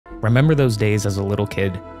Remember those days as a little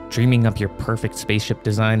kid, dreaming up your perfect spaceship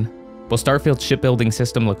design? Well, Starfield's shipbuilding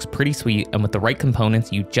system looks pretty sweet, and with the right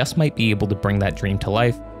components, you just might be able to bring that dream to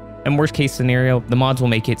life. And worst case scenario, the mods will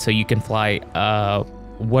make it so you can fly,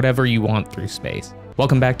 whatever you want through space.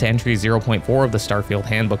 Welcome back to entry 0.4 of the Starfield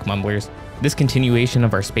Handbook, Mumblers. This continuation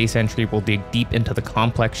of our space entry will dig deep into the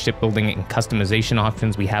complex shipbuilding and customization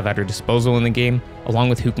options we have at our disposal in the game, along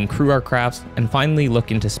with who can crew our crafts, and finally look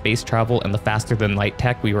into space travel and the faster-than-light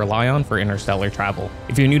tech we rely on for interstellar travel.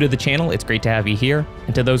 If you're new to the channel, it's great to have you here,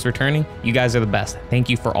 and to those returning, you guys are the best. Thank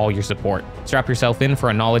you for all your support. Strap yourself in for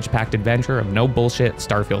a knowledge-packed adventure of no bullshit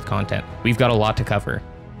Starfield content. We've got a lot to cover.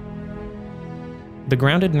 The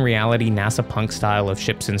grounded in reality NASA punk style of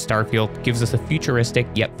ships in Starfield gives us a futuristic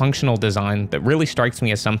yet functional design that really strikes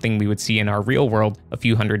me as something we would see in our real world a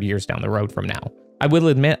few hundred years down the road from now. I will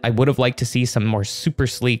admit I would have liked to see some more super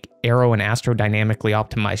sleek, aero and astrodynamically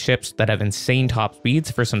optimized ships that have insane top speeds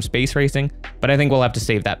for some space racing, but I think we'll have to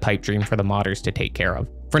save that pipe dream for the modders to take care of.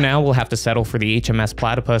 For now, we'll have to settle for the HMS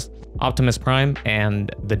Platypus, Optimus Prime,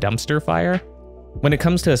 and the Dumpster Fire. When it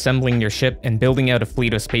comes to assembling your ship and building out a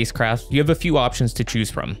fleet of spacecraft, you have a few options to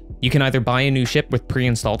choose from. You can either buy a new ship with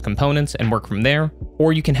pre-installed components and work from there,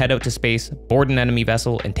 or you can head out to space, board an enemy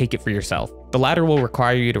vessel, and take it for yourself. The latter will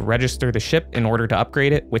require you to register the ship in order to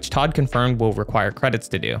upgrade it, which Todd confirmed will require credits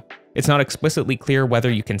to do. It's not explicitly clear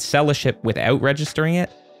whether you can sell a ship without registering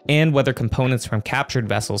it, and whether components from captured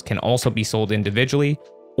vessels can also be sold individually,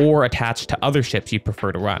 or attached to other ships you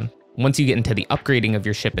prefer to run. Once you get into the upgrading of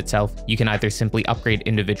your ship itself, you can either simply upgrade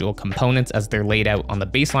individual components as they're laid out on the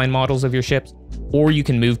baseline models of your ships, or you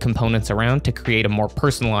can move components around to create a more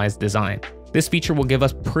personalized design. This feature will give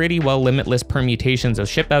us pretty well limitless permutations of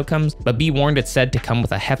ship outcomes, but be warned it's said to come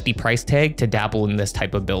with a hefty price tag to dabble in this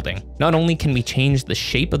type of building. Not only can we change the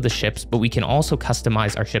shape of the ships, but we can also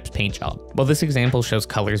customize our ship's paint job. While this example shows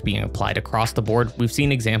colors being applied across the board, we've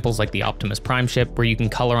seen examples like the Optimus Prime ship where you can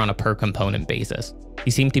color on a per component basis.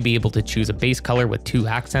 You seem to be able to choose a base color with 2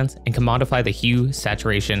 accents and can modify the hue,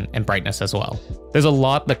 saturation, and brightness as well. There's a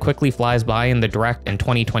lot that quickly flies by in the direct and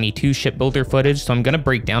 2022 shipbuilder footage, so I'm going to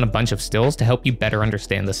break down a bunch of stills to help you better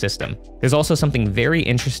understand the system. There's also something very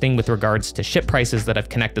interesting with regards to ship prices that I've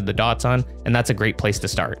connected the dots on, and that's a great place to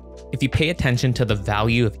start. If you pay attention to the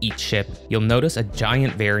value of each ship, you'll notice a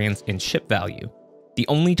giant variance in ship value. The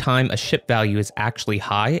only time a ship value is actually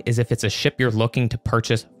high is if it's a ship you're looking to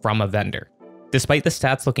purchase from a vendor. Despite the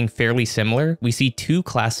stats looking fairly similar, we see 2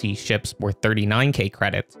 Class C ships worth 39k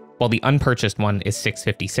credits, while the unpurchased one is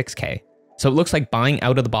 656k. So it looks like buying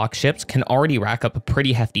out-of-the-box ships can already rack up a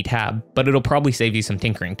pretty hefty tab, but it'll probably save you some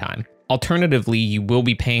tinkering time. Alternatively, you will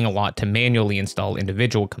be paying a lot to manually install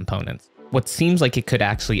individual components. What seems like it could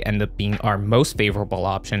actually end up being our most favorable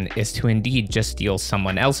option is to indeed just steal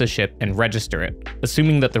someone else's ship and register it,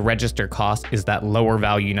 assuming that the register cost is that lower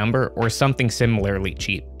value number or something similarly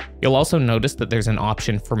cheap. You'll also notice that there's an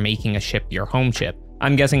option for making a ship your home ship.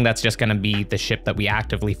 I'm guessing that's just going to be the ship that we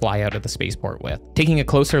actively fly out of the spaceport with. Taking a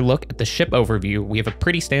closer look at the ship overview, we have a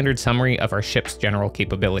pretty standard summary of our ship's general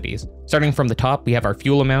capabilities. Starting from the top, we have our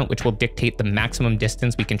fuel amount, which will dictate the maximum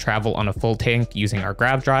distance we can travel on a full tank using our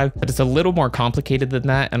grav drive, but it's a little more complicated than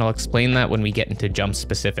that, and I'll explain that when we get into jumps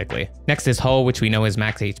specifically. Next is hull, which we know is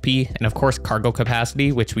max HP, and of course cargo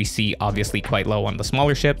capacity, which we see obviously quite low on the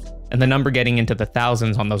smaller ships, and the number getting into the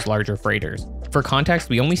thousands on those larger freighters. For context,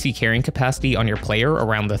 we only see carrying capacity on your player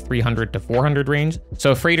around the 300 to 400 range,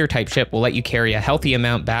 so a freighter type ship will let you carry a healthy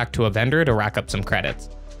amount back to a vendor to rack up some credits.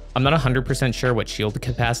 I'm not 100% sure what shield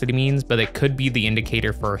capacity means, but it could be the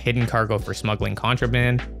indicator for hidden cargo for smuggling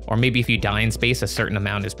contraband, or maybe if you die in space a certain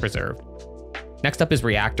amount is preserved. Next up is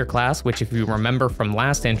reactor class, which if you remember from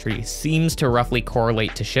last entry, seems to roughly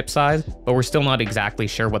correlate to ship size, but we're still not exactly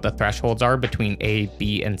sure what the thresholds are between A,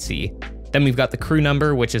 B, and C. Then we've got the crew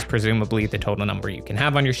number, which is presumably the total number you can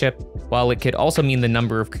have on your ship, while it could also mean the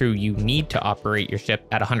number of crew you need to operate your ship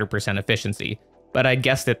at 100% efficiency, but I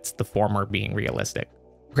guess it's the former being realistic.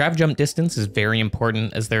 Grav jump distance is very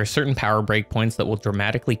important as there are certain power breakpoints that will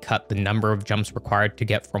dramatically cut the number of jumps required to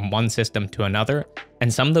get from one system to another,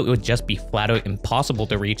 and some that would just be flat out impossible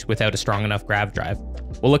to reach without a strong enough grav drive.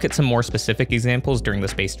 We'll look at some more specific examples during the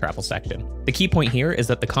space travel section. The key point here is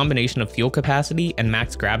that the combination of fuel capacity and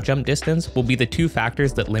max grav jump distance will be the 2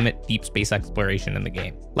 factors that limit deep space exploration in the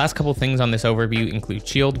game. Last couple things on this overview include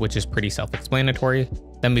shield, which is pretty self-explanatory.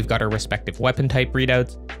 Then we've got our respective weapon type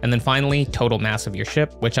readouts, and then finally total mass of your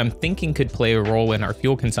ship, which I'm thinking could play a role in our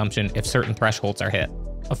fuel consumption if certain thresholds are hit.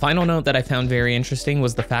 A final note that I found very interesting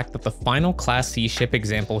was the fact that the final Class C ship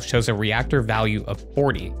example shows a reactor value of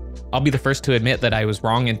 40. I'll be the first to admit that I was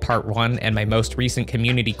wrong in part 1 and my most recent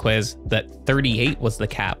community quiz that 38 was the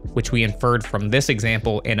cap, which we inferred from this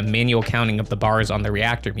example and a manual counting of the bars on the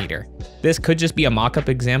reactor meter. This could just be a mock-up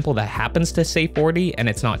example that happens to say 40 and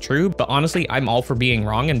it's not true, but honestly I'm all for being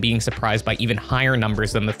wrong and being surprised by even higher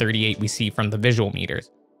numbers than the 38 we see from the visual meters.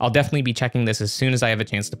 I'll definitely be checking this as soon as I have a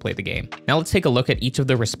chance to play the game. Now let's take a look at each of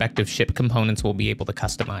the respective ship components we'll be able to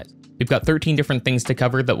customize. We've got 13 different things to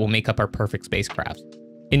cover that will make up our perfect spacecrafts.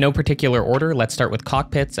 In no particular order, let's start with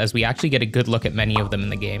cockpits as we actually get a good look at many of them in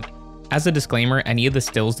the game. As a disclaimer, any of the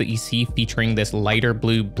stills that you see featuring this lighter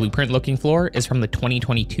blue blueprint looking floor is from the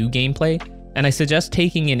 2022 gameplay, and I suggest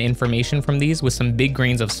taking in information from these with some big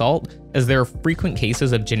grains of salt, as there are frequent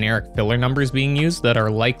cases of generic filler numbers being used that are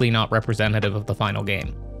likely not representative of the final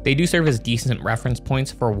game. They do serve as decent reference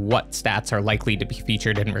points for what stats are likely to be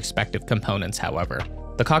featured in respective components, however.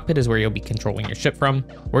 The cockpit is where you'll be controlling your ship from,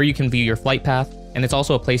 where you can view your flight path, and it's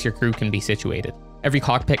also a place your crew can be situated. Every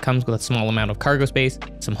cockpit comes with a small amount of cargo space,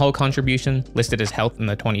 some hull contribution, listed as health in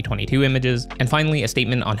the 2022 images, and finally a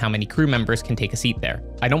statement on how many crew members can take a seat there.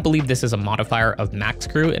 I don't believe this is a modifier of max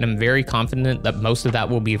crew, and I'm very confident that most of that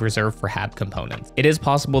will be reserved for HAB components. It is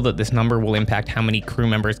possible that this number will impact how many crew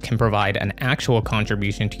members can provide an actual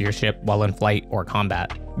contribution to your ship while in flight or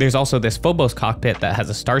combat. There's also this Phobos cockpit that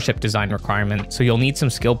has a starship design requirement, so you'll need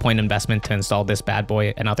some skill point investment to install this bad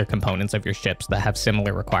boy and other components of your ships that have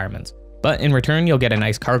similar requirements. But in return, you'll get a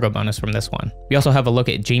nice cargo bonus from this one. We also have a look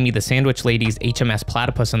at Jamie the Sandwich Lady's HMS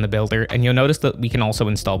Platypus in the builder, and you'll notice that we can also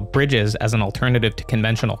install bridges as an alternative to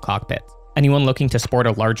conventional cockpits. Anyone looking to sport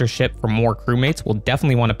a larger ship for more crewmates will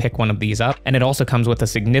definitely want to pick one of these up, and it also comes with a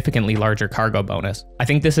significantly larger cargo bonus. I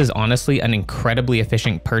think this is honestly an incredibly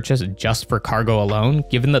efficient purchase just for cargo alone,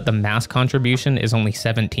 given that the mass contribution is only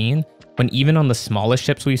 17, when even on the smallest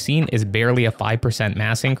ships we've seen is barely a 5%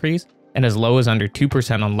 mass increase, and as low as under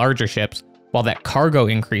 2% on larger ships, while that cargo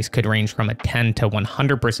increase could range from a 10 to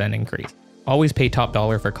 100% increase. Always pay top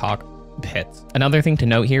dollar for cockpits. Another thing to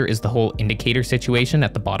note here is the whole indicator situation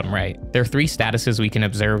at the bottom right. There are 3 statuses we can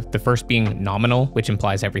observe, the first being nominal, which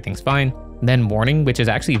implies everything's fine, then warning, which is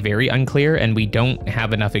actually very unclear and we don't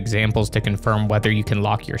have enough examples to confirm whether you can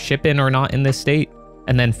lock your ship in or not in this state,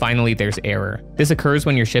 and then finally there's error. This occurs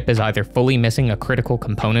when your ship is either fully missing a critical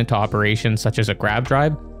component to operation such as a grav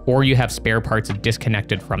drive, or you have spare parts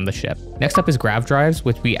disconnected from the ship. Next up is grav drives,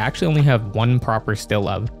 which we actually only have one proper still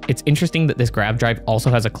of. It's interesting that this grav drive also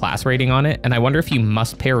has a class rating on it, and I wonder if you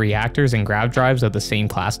must pair reactors and grav drives of the same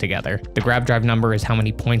class together. The grav drive number is how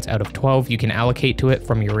many points out of 12 you can allocate to it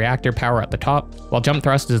from your reactor power at the top, while jump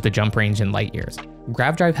thrust is the jump range in light years.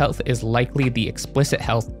 Grav drive health is likely the explicit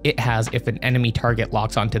health it has if an enemy target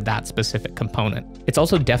locks onto that specific component. It's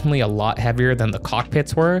also definitely a lot heavier than the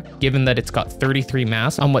cockpits were, given that it's got 33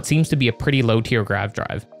 mass on what seems to be a pretty low tier grav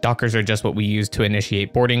drive. Dockers are just what we use to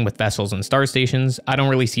initiate boarding with vessels and star stations. I don't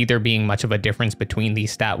really see there being much of a difference between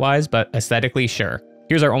these stat-wise, but aesthetically, sure.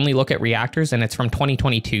 Here's our only look at reactors, and it's from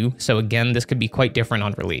 2022, so again, this could be quite different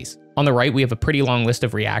on release. On the right, we have a pretty long list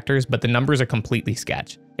of reactors, but the numbers are completely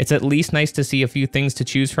sketch. It's at least nice to see a few things to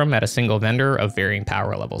choose from at a single vendor of varying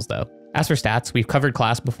power levels though. As for stats, we've covered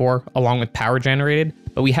class before, along with power generated,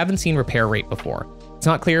 but we haven't seen repair rate before. It's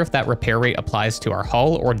not clear if that repair rate applies to our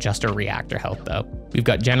hull or just our reactor health though. We've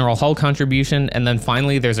got general hull contribution, and then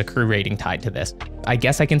finally there's a crew rating tied to this. I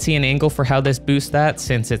guess I can see an angle for how this boosts that,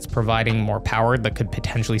 since it's providing more power that could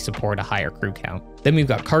potentially support a higher crew count. Then we've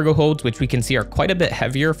got cargo holds, which we can see are quite a bit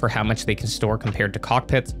heavier for how much they can store compared to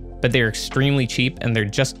cockpits, but they're extremely cheap and they're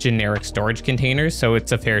just generic storage containers, so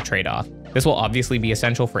it's a fair trade-off. This will obviously be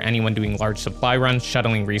essential for anyone doing large supply runs,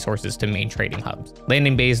 shuttling resources to main trading hubs.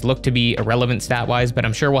 Landing bays look to be irrelevant stat-wise, but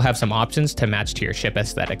I'm sure we'll have some options to match to your ship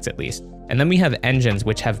aesthetics at least. And then we have engines,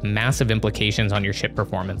 which have massive implications on your ship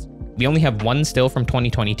performance. We only have one still from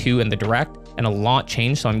 2022 in the direct, and a lot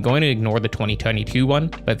changed, so I'm going to ignore the 2022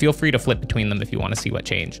 one, but feel free to flip between them if you want to see what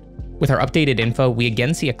changed. With our updated info, we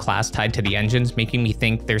again see a class tied to the engines, making me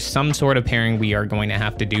think there's some sort of pairing we are going to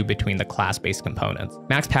have to do between the class-based components.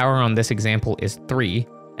 Max power on this example is 3,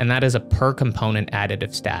 and that is a per component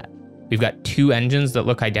additive stat. We've got 2 engines that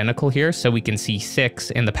look identical here, so we can see 6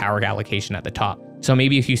 in the power allocation at the top. So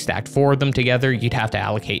maybe if you stacked 4 of them together, you'd have to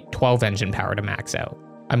allocate 12 engine power to max out.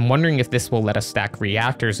 I'm wondering if this will let us stack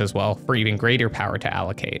reactors as well for even greater power to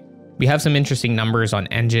allocate. We have some interesting numbers on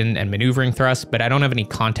engine and maneuvering thrust, but I don't have any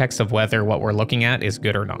context of whether what we're looking at is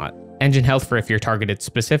good or not. Engine health for if you're targeted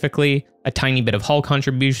specifically, a tiny bit of hull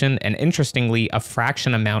contribution, and interestingly, a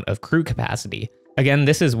fraction amount of crew capacity. Again,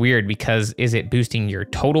 this is weird because is it boosting your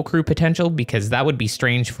total crew potential? Because that would be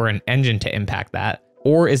strange for an engine to impact that.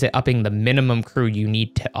 or is it upping the minimum crew you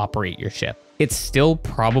need to operate your ship? It's still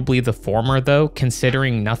probably the former though,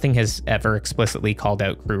 considering nothing has ever explicitly called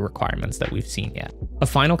out crew requirements that we've seen yet. A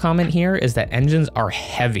final comment here is that engines are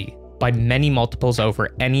heavy by many multiples over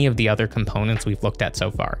any of the other components we've looked at so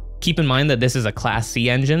far. Keep in mind that this is a Class C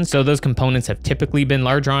engine, so those components have typically been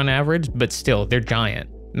larger on average, but still, they're giant.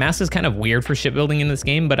 Mass is kind of weird for shipbuilding in this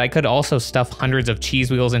game, but I could also stuff hundreds of cheese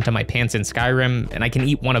wheels into my pants in Skyrim, and I can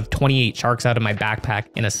eat one of 28 sharks out of my backpack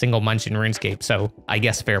in a single munch in RuneScape, so I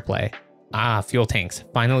guess fair play. Fuel tanks.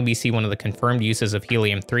 Finally, we see one of the confirmed uses of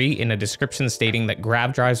helium-3 in a description stating that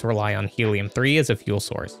grav drives rely on helium-3 as a fuel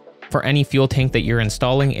source. For any fuel tank that you're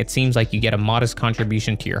installing, it seems like you get a modest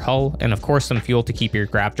contribution to your hull, and of course some fuel to keep your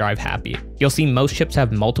grav drive happy. You'll see most ships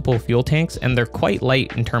have multiple fuel tanks, and they're quite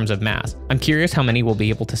light in terms of mass. I'm curious how many will be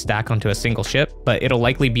able to stack onto a single ship, but it'll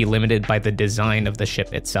likely be limited by the design of the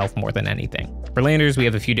ship itself more than anything. For landers, we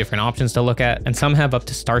have a few different options to look at, and some have up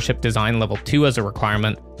to Starship Design Level 2 as a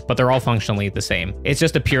requirement, but they're all functionally the same. It's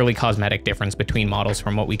just a purely cosmetic difference between models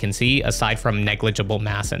from what we can see, aside from negligible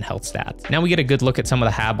mass and health stats. Now we get a good look at some of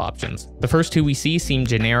the HAB options. The first two we see seem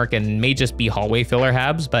generic and may just be hallway filler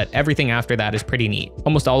HABs, but everything after that is pretty neat.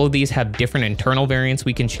 Almost all of these have different internal variants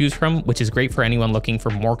we can choose from, which is great for anyone looking for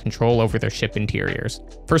more control over their ship interiors.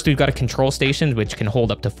 First, we've got a control station, which can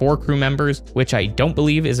hold up to 4 crew members, which I don't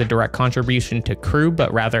believe is a direct contribution to crew,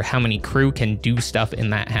 but rather how many crew can do stuff in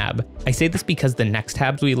that HAB. I say this because the next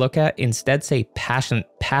HABs we look at instead say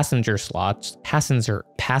passenger slots,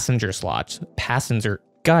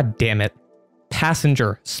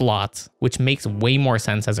 which makes way more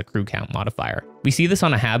sense as a crew count modifier. We see this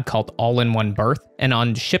on a HAB called all-in-one berth, and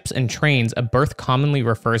on ships and trains, a berth commonly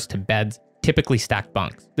refers to beds, typically stacked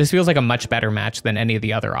bunks. This feels like a much better match than any of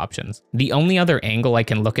the other options. The only other angle I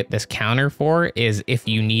can look at this counter for is if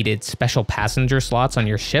you needed special passenger slots on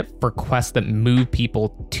your ship for quests that move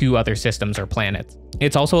people to other systems or planets.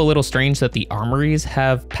 It's also a little strange that the armories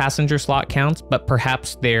have passenger slot counts, but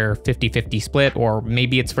perhaps they're 50-50 split, or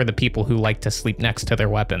maybe it's for the people who like to sleep next to their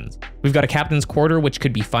weapons. We've got a captain's quarter, which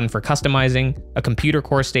could be fun for customizing, a computer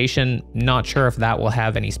core station, not sure if that will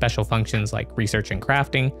have any special functions like research and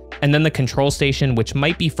crafting, and then the control station, which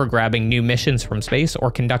might be for grabbing new missions from space or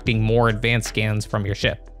conducting more advanced scans from your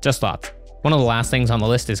ship. Just thoughts. One of the last things on the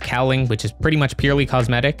list is cowling, which is pretty much purely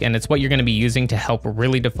cosmetic, and it's what you're going to be using to help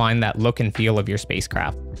really define that look and feel of your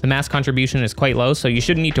spacecraft. The mass contribution is quite low, so you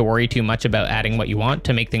shouldn't need to worry too much about adding what you want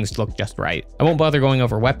to make things look just right. I won't bother going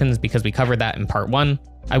over weapons because we covered that in part 1.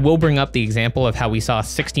 I will bring up the example of how we saw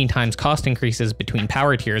 16 times cost increases between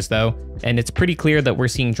power tiers though, and it's pretty clear that we're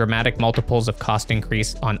seeing dramatic multiples of cost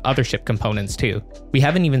increase on other ship components too. We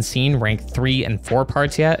haven't even seen rank 3 and 4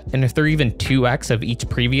 parts yet, and if they're even 2x of each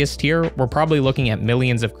previous tier, we're probably looking at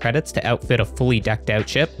millions of credits to outfit a fully decked out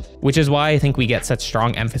ship, which is why I think we get such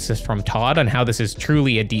strong emphasis from Todd on how this is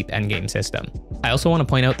truly a deep endgame system. I also want to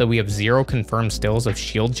point out that we have 0 confirmed stills of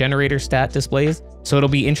shield generator stat displays, so it'll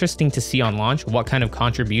be interesting to see on launch what kind of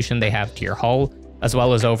contribution they have to your hull, as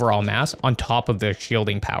well as overall mass on top of their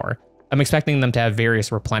shielding power. I'm expecting them to have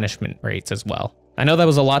various replenishment rates as well. I know that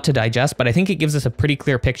was a lot to digest, but I think it gives us a pretty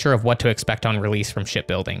clear picture of what to expect on release from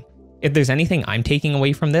shipbuilding. If there's anything I'm taking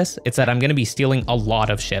away from this, it's that I'm going to be stealing a lot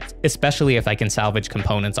of ships, especially if I can salvage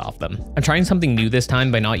components off them. I'm trying something new this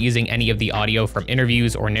time by not using any of the audio from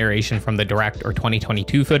interviews or narration from the Direct or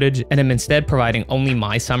 2022 footage, and I'm instead providing only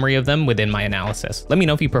my summary of them within my analysis. Let me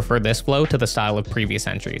know if you prefer this flow to the style of previous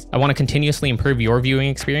entries. I want to continuously improve your viewing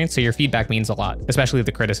experience, so your feedback means a lot, especially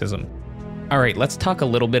the criticism. Alright, let's talk a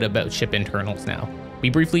little bit about ship internals now. We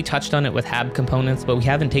briefly touched on it with HAB components, but we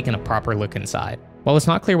haven't taken a proper look inside. While it's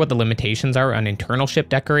not clear what the limitations are on internal ship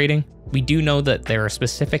decorating, we do know that there are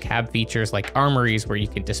specific HAB features like armories where you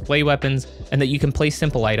can display weapons, and that you can place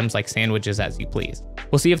simple items like sandwiches as you please.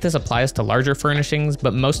 We'll see if this applies to larger furnishings,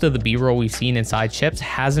 but most of the B-roll we've seen inside ships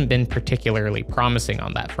hasn't been particularly promising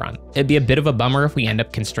on that front. It'd be a bit of a bummer if we end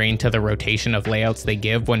up constrained to the rotation of layouts they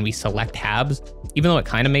give when we select HABs, even though it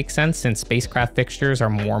kind of makes sense since spacecraft fixtures are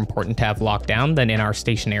more important to have locked down than in our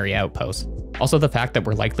stationary outposts. Also, the fact that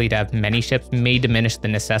we're likely to have many ships may diminish the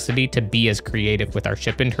necessity to be as creative with our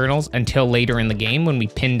ship internals until later in the game when we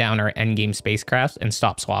pin down our endgame spacecrafts and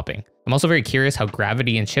stop swapping. I'm also very curious how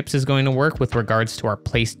gravity in ships is going to work with regards to our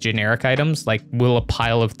placed generic items, like will a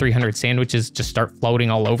pile of 300 sandwiches just start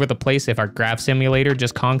floating all over the place if our grav simulator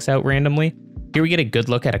just conks out randomly? Here we get a good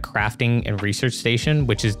look at a crafting and research station,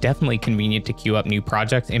 which is definitely convenient to queue up new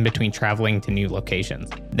projects in between traveling to new locations.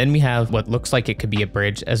 Then we have what looks like it could be a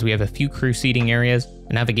bridge, as we have a few crew seating areas,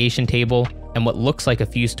 a navigation table, and what looks like a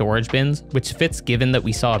few storage bins, which fits given that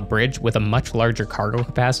we saw a bridge with a much larger cargo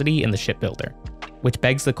capacity in the shipbuilder. which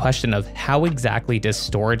begs the question of how exactly does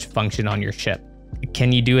storage function on your ship?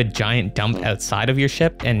 Can you do a giant dump outside of your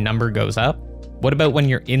ship and number goes up? What about when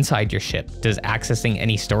you're inside your ship? Does accessing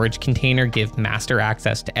any storage container give master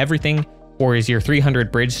access to everything, or is your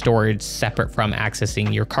 300 bridge storage separate from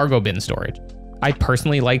accessing your cargo bin storage? I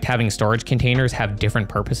personally liked having storage containers have different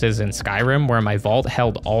purposes in Skyrim, where my vault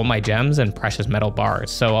held all my gems and precious metal bars,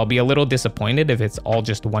 so I'll be a little disappointed if it's all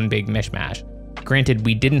just one big mishmash. Granted,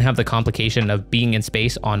 we didn't have the complication of being in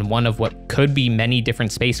space on one of what could be many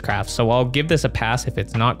different spacecraft, so I'll give this a pass if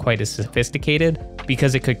it's not quite as sophisticated,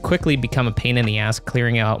 because it could quickly become a pain in the ass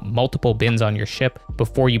clearing out multiple bins on your ship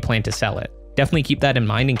before you plan to sell it. Definitely keep that in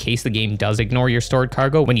mind in case the game does ignore your stored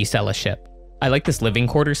cargo when you sell a ship. I like this living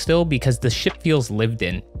quarters still because the ship feels lived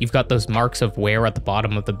in. You've got those marks of wear at the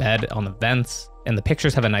bottom of the bed on the vents, and the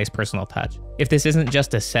pictures have a nice personal touch. If this isn't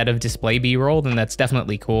just a set of display B-roll, then that's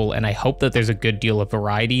definitely cool, and I hope that there's a good deal of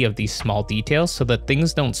variety of these small details so that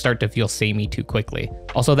things don't start to feel samey too quickly.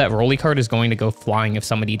 Also, that rolly cart is going to go flying if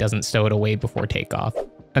somebody doesn't stow it away before takeoff.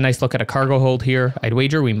 A nice look at a cargo hold here. I'd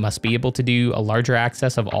wager we must be able to do a larger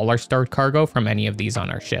access of all our stored cargo from any of these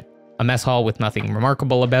on our ship. A mess hall with nothing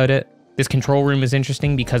remarkable about it. This control room is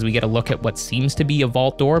interesting because we get a look at what seems to be a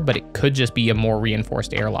vault door, but it could just be a more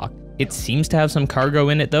reinforced airlock. It seems to have some cargo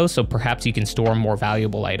in it though, so perhaps you can store more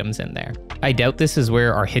valuable items in there. I doubt this is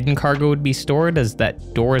where our hidden cargo would be stored, as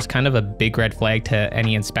that door is kind of a big red flag to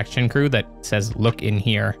any inspection crew that says look in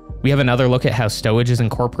here. We have another look at how stowage is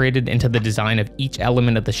incorporated into the design of each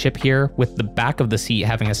element of the ship here, with the back of the seat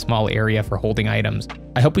having a small area for holding items.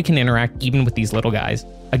 I hope we can interact even with these little guys.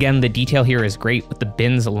 Again, the detail here is great, with the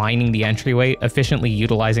bins lining the entryway, efficiently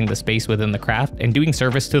utilizing the space within the craft, and doing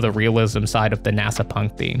service to the realism side of the NASA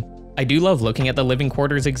punk theme. I do love looking at the living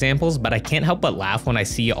quarters examples, but I can't help but laugh when I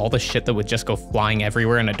see all the shit that would just go flying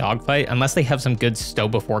everywhere in a dogfight unless they have some good stow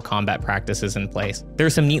before combat practices in place. There are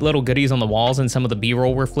some neat little goodies on the walls and some of the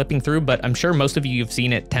B-roll we're flipping through, but I'm sure most of you have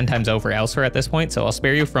seen it 10 times over elsewhere at this point, so I'll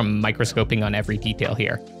spare you from microscoping on every detail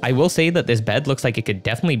here. I will say that this bed looks like it could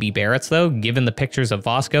definitely be Barrett's though, given the pictures of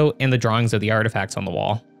Vosco and the drawings of the artifacts on the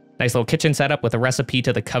wall. Nice little kitchen setup with a recipe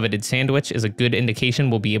to the coveted sandwich is a good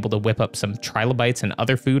indication we'll be able to whip up some trilobites and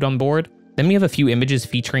other food on board. Then we have a few images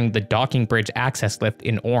featuring the docking bridge access lift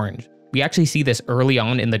in orange. We actually see this early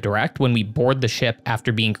on in the direct when we board the ship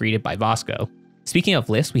after being greeted by Vosco. Speaking of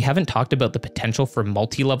lifts, we haven't talked about the potential for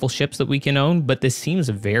multi-level ships that we can own, but this seems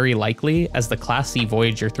very likely as the Class C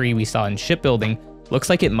Voyager 3 we saw in shipbuilding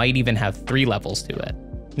looks like it might even have 3 levels to it.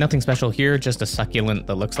 Nothing special here, just a succulent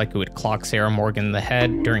that looks like it would clock Sarah Morgan in the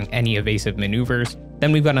head during any evasive maneuvers.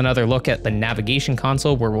 Then we've got another look at the navigation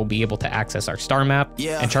console where we'll be able to access our star map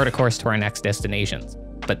and chart a course to our next destinations.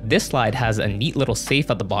 But this slide has a neat little safe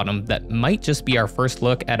at the bottom that might just be our first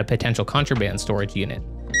look at a potential contraband storage unit.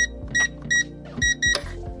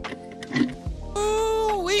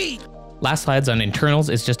 Last slides on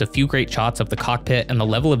internals is just a few great shots of the cockpit, and the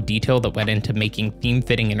level of detail that went into making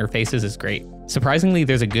theme-fitting interfaces is great. Surprisingly,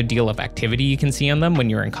 there's a good deal of activity you can see on them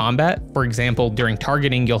when you're in combat. For example, during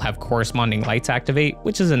targeting, you'll have corresponding lights activate,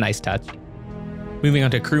 which is a nice touch. Moving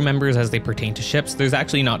on to crew members as they pertain to ships, there's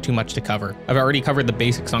actually not too much to cover. I've already covered the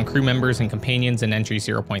basics on crew members and companions in entry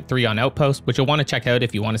 0.3 on Outpost, which you'll want to check out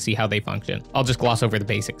if you want to see how they function. I'll just gloss over the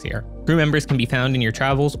basics here. Crew members can be found in your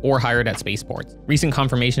travels or hired at spaceports. Recent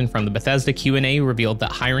confirmation from the Bethesda Q&A revealed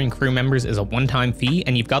that hiring crew members is a one-time fee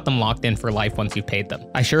and you've got them locked in for life once you've paid them.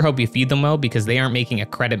 I sure hope you feed them well because they aren't making a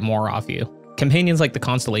credit more off you. Companions like the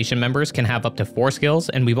Constellation members can have up to 4 skills,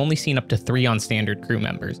 and we've only seen up to 3 on standard crew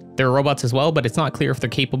members. There are robots as well, but it's not clear if they're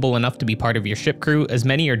capable enough to be part of your ship crew, as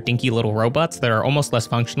many are dinky little robots that are almost less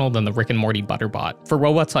functional than the Rick and Morty Butterbot. For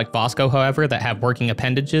robots like Vosco, however, that have working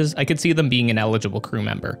appendages, I could see them being an eligible crew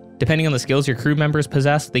member. Depending on the skills your crew members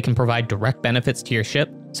possess, they can provide direct benefits to your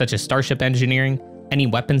ship, such as starship engineering, any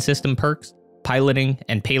weapon system perks, piloting,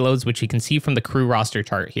 and payloads, which you can see from the crew roster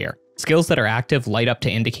chart here. Skills that are active light up to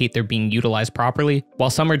indicate they're being utilized properly, while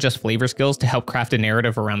some are just flavor skills to help craft a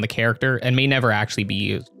narrative around the character and may never actually be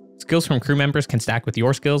used. Skills from crew members can stack with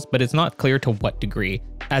your skills, but it's not clear to what degree,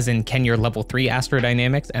 as in can your level 3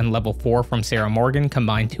 astrodynamics and level 4 from Sarah Morgan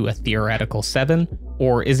combine to a theoretical 7,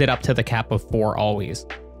 or is it up to the cap of 4 always?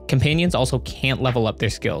 Companions also can't level up their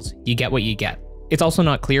skills, you get what you get. It's also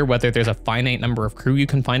not clear whether there's a finite number of crew you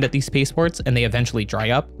can find at these spaceports and they eventually dry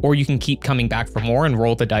up, or you can keep coming back for more and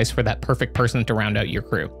roll the dice for that perfect person to round out your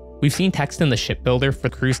crew. We've seen text in the shipbuilder for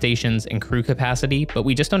crew stations and crew capacity, but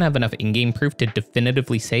we just don't have enough in-game proof to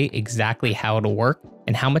definitively say exactly how it'll work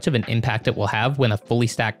and how much of an impact it will have when a fully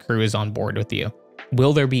stacked crew is on board with you.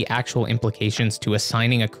 Will there be actual implications to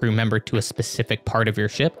assigning a crew member to a specific part of your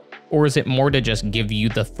ship? Or is it more to just give you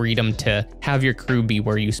the freedom to have your crew be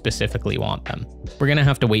where you specifically want them? We're gonna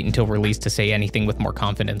have to wait until release to say anything with more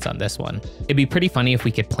confidence on this one. It'd be pretty funny if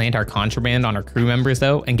we could plant our contraband on our crew members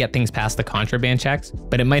though and get things past the contraband checks,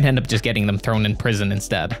 but it might end up just getting them thrown in prison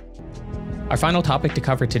instead. Our final topic to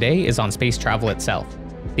cover today is on space travel itself.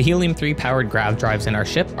 The helium-3 powered grav drives in our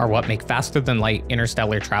ship are what make faster than light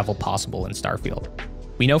interstellar travel possible in Starfield.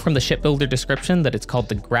 We know from the shipbuilder description that it's called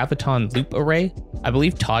the Graviton Loop Array. I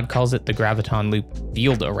believe Todd calls it the Graviton Loop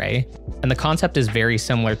Field Array, and the concept is very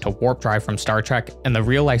similar to warp drive from Star Trek and the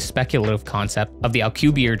real-life speculative concept of the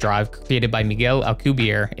Alcubierre drive created by Miguel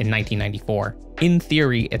Alcubierre in 1994. In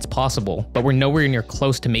theory, it's possible, but we're nowhere near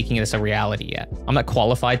close to making this a reality yet. I'm not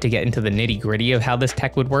qualified to get into the nitty-gritty of how this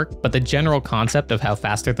tech would work, but the general concept of how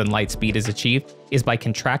faster than light speed is achieved is by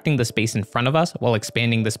contracting the space in front of us while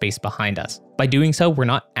expanding the space behind us. By doing so, we're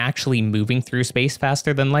not actually moving through space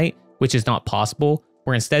faster than light, which is not possible.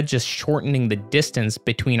 We're instead just shortening the distance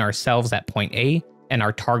between ourselves at point A and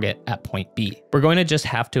our target at point B. We're going to just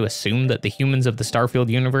have to assume that the humans of the Starfield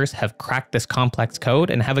universe have cracked this complex code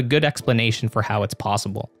and have a good explanation for how it's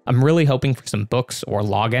possible. I'm really hoping for some books or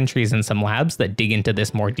log entries in some labs that dig into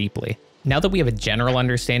this more deeply. Now that we have a general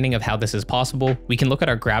understanding of how this is possible, we can look at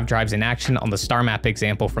our grav drives in action on the star map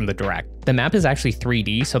example from the direct. The map is actually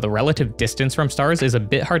 3D, so the relative distance from stars is a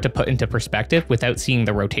bit hard to put into perspective without seeing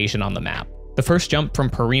the rotation on the map. The first jump from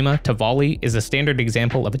Parima to Volley is a standard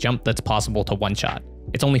example of a jump that's possible to one-shot.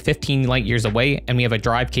 It's only 15 light years away, and we have a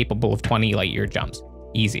drive capable of 20 light year jumps.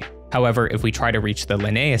 Easy. However, if we try to reach the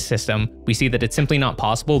Linnaeus system, we see that it's simply not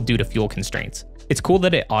possible due to fuel constraints. It's cool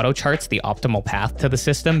that it auto-charts the optimal path to the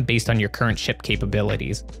system based on your current ship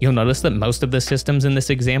capabilities. You'll notice that most of the systems in this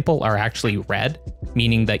example are actually red,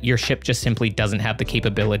 meaning that your ship just simply doesn't have the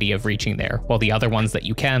capability of reaching there, while the other ones that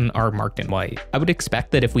you can are marked in white. I would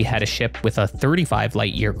expect that if we had a ship with a 35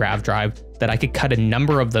 light year grav drive, that I could cut a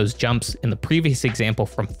number of those jumps in the previous example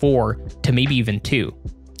from 4 to maybe even 2.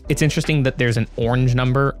 It's interesting that there's an orange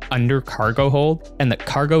number under cargo hold, and that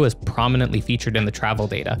cargo is prominently featured in the travel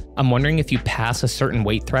data. I'm wondering if you pass a certain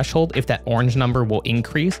weight threshold, if that orange number will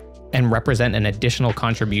increase and represent an additional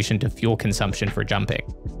contribution to fuel consumption for jumping.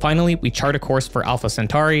 Finally, we chart a course for Alpha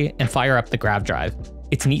Centauri and fire up the grav drive.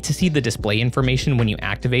 It's neat to see the display information when you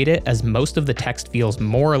activate it, as most of the text feels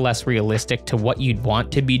more or less realistic to what you'd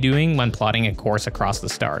want to be doing when plotting a course across the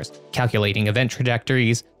stars, calculating event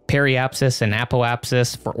trajectories, periapsis and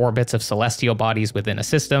apoapsis for orbits of celestial bodies within a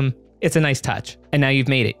system. It's a nice touch. And now you've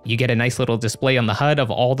made it. You get a nice little display on the HUD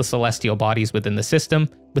of all the celestial bodies within the system,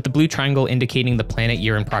 with the blue triangle indicating the planet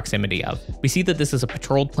you're in proximity of. We see that this is a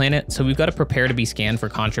patrolled planet, so we've got to prepare to be scanned for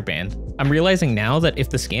contraband. I'm realizing now that if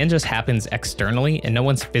the scan just happens externally and no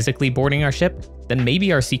one's physically boarding our ship, then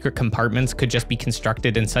maybe our secret compartments could just be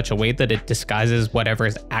constructed in such a way that it disguises whatever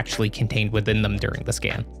is actually contained within them during the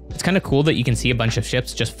scan. It's kind of cool that you can see a bunch of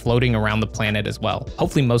ships just floating around the planet as well,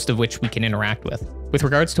 hopefully most of which we can interact with. With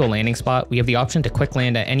regards to a landing spot, we have the option to quick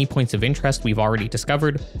land at any points of interest we've already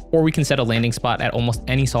discovered, or we can set a landing spot at almost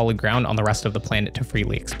any solid ground on the rest of the planet to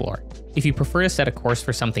freely explore. If you prefer to set a course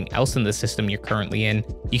for something else in the system you're currently in,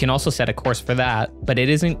 you can also set a course for that, but it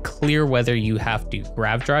isn't clear whether you have to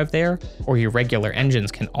grav drive there, or your regular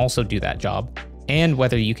engines can also do that job, and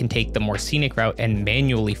whether you can take the more scenic route and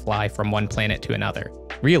manually fly from one planet to another.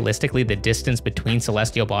 Realistically, the distance between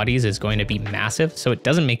celestial bodies is going to be massive, so it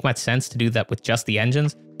doesn't make much sense to do that with just the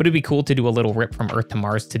engines, but it'd be cool to do a little rip from Earth to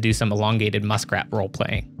Mars to do some elongated muskrat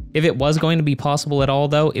roleplaying. If it was going to be possible at all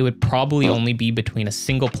though, it would probably only be between a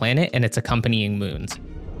single planet and its accompanying moons.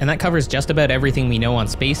 And that covers just about everything we know on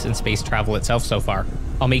space and space travel itself so far.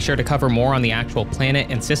 I'll make sure to cover more on the actual planet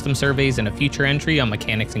and system surveys in a future entry on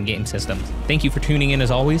mechanics and game systems. Thank you for tuning in as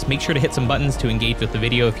always. Make sure to hit some buttons to engage with the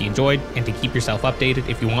video if you enjoyed, and to keep yourself updated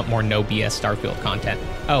if you want more no BS Starfield content.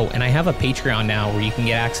 Oh, and I have a Patreon now where you can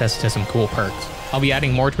get access to some cool perks. I'll be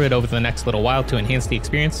adding more to it over the next little while to enhance the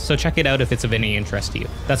experience, so check it out if it's of any interest to you.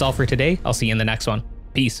 That's all for today. I'll see you in the next one.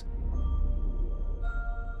 Peace.